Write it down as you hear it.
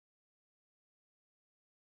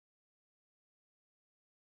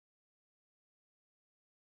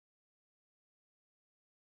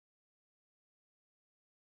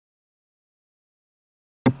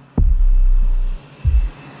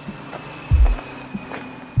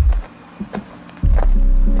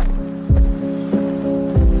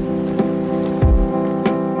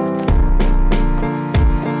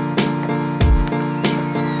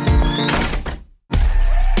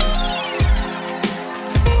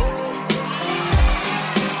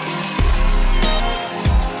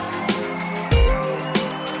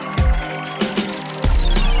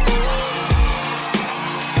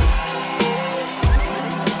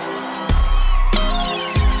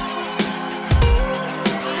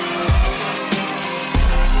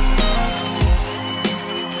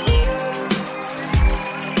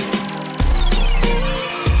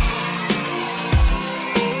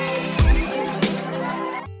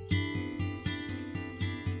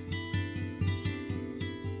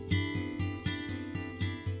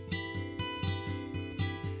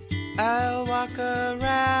I'll walk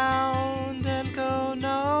around and go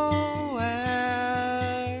nowhere.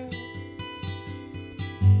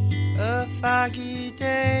 A foggy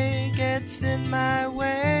day gets in my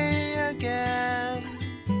way again,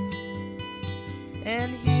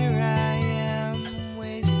 and here I am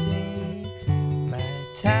wasting my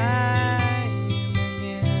time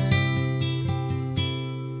again.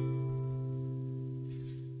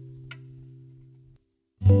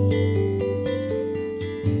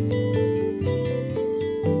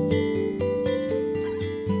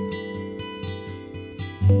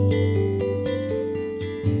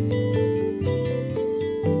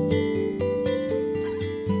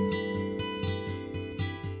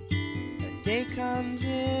 Day comes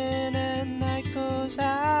in and night goes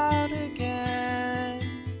out again.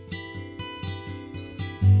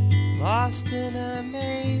 Lost in a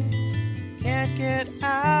maze, can't get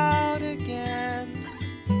out again.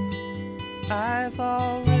 I've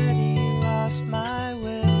already lost my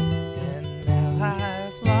will, and now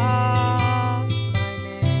I've lost my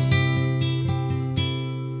name.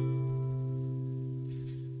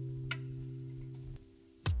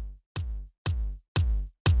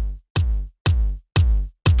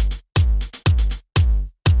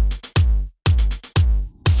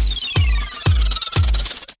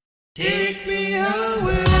 Take me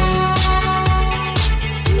away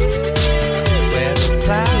where the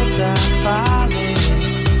clouds are falling.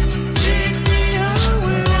 Take me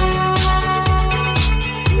away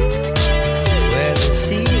where the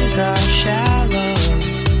seas are shallow.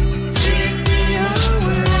 Take me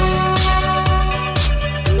away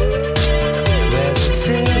where the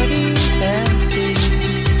city's empty.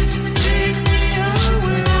 Take me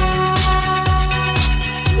away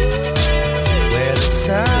where the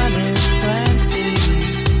sun is plenty.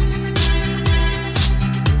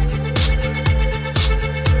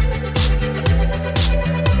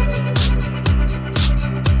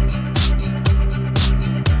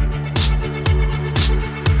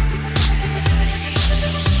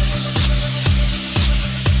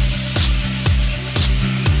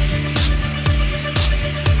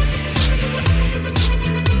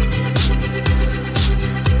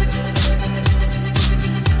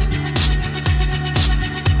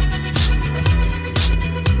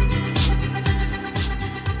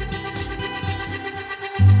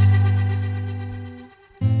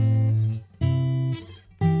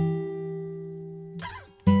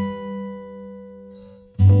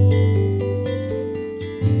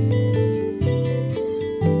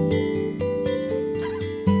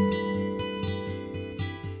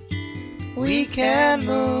 We can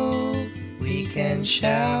move, we can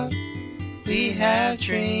shout. We have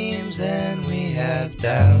dreams and we have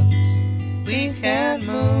doubts. We can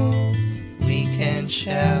move, we can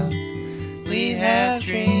shout. We have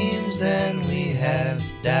dreams and we have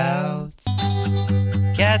doubts.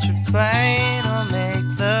 Catch a plane or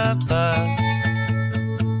make the bus.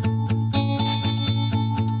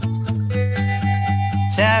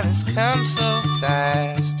 Time has come so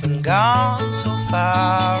fast and gone so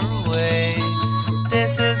far away.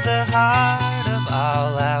 This is the heart of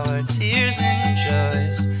all our tears and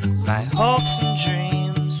joys, my hopes and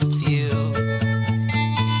dreams with you.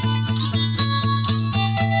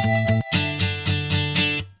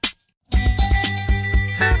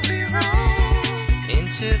 And we roll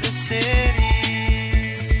into the city.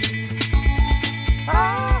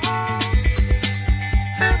 Oh,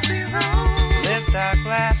 and we roll, lift our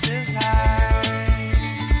glasses high,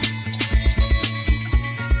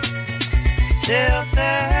 tilt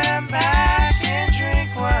them back and drink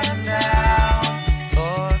one down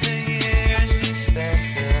for the years we spent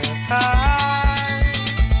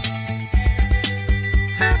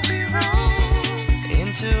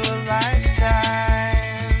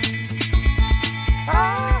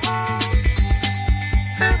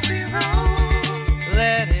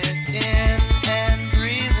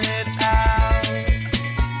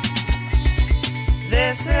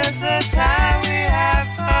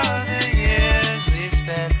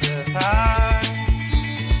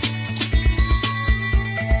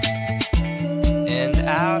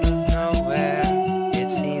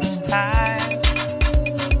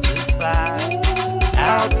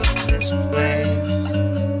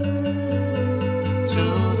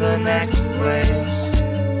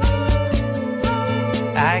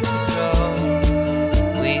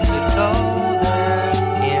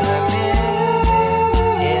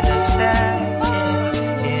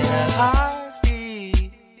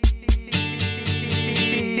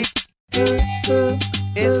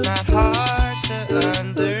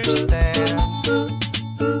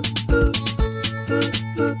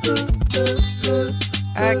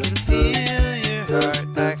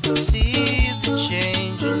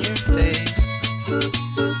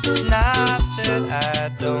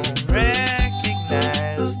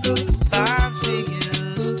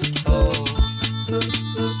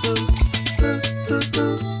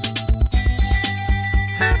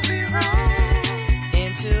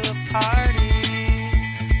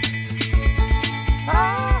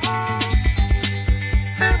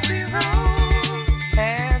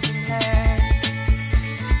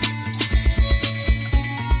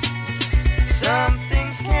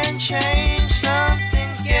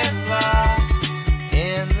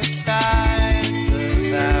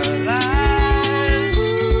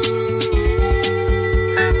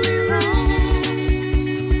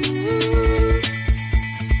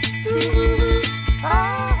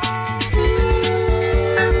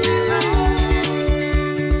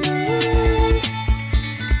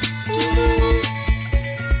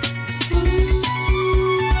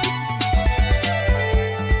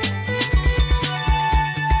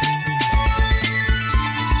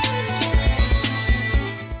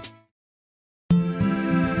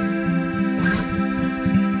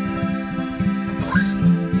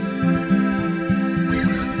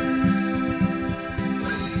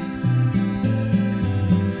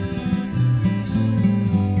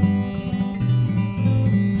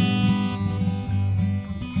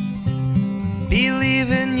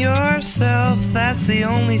Believe in yourself, that's the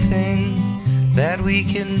only thing that we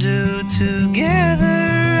can do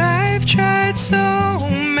together. I've tried so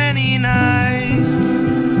many nights,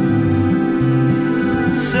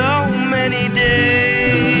 so many days.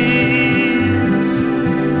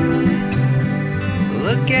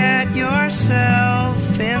 Look at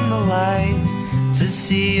yourself in the light to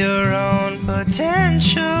see your own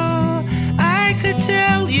potential. I could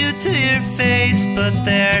tell you to your face, but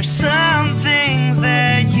there's some things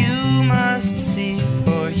that you must see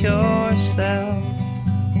for yourself.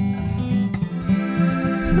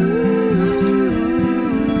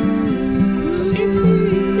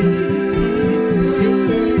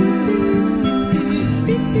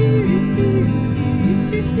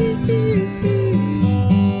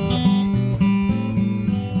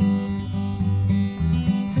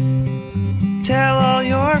 Tell all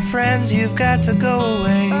your friends you've got to go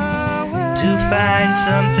away to find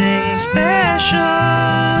something special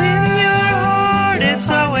in your heart. It's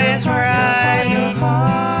always right.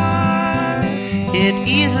 It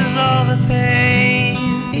eases all the pain,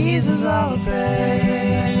 eases all the pain.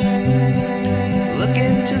 Look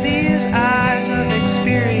into these eyes of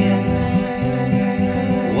experience.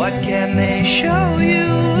 What can they show you?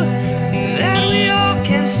 That we all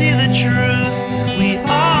can see the truth. We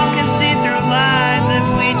all can see through lies if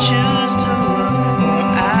we choose to look for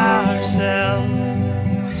ourselves.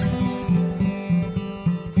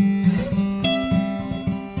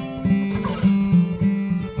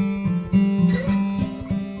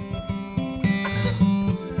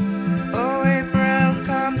 Oh, April,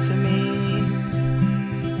 come to me.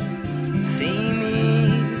 See me,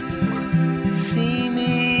 see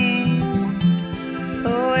me.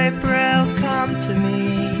 Oh, April, come to me.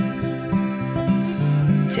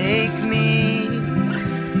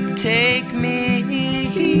 Take me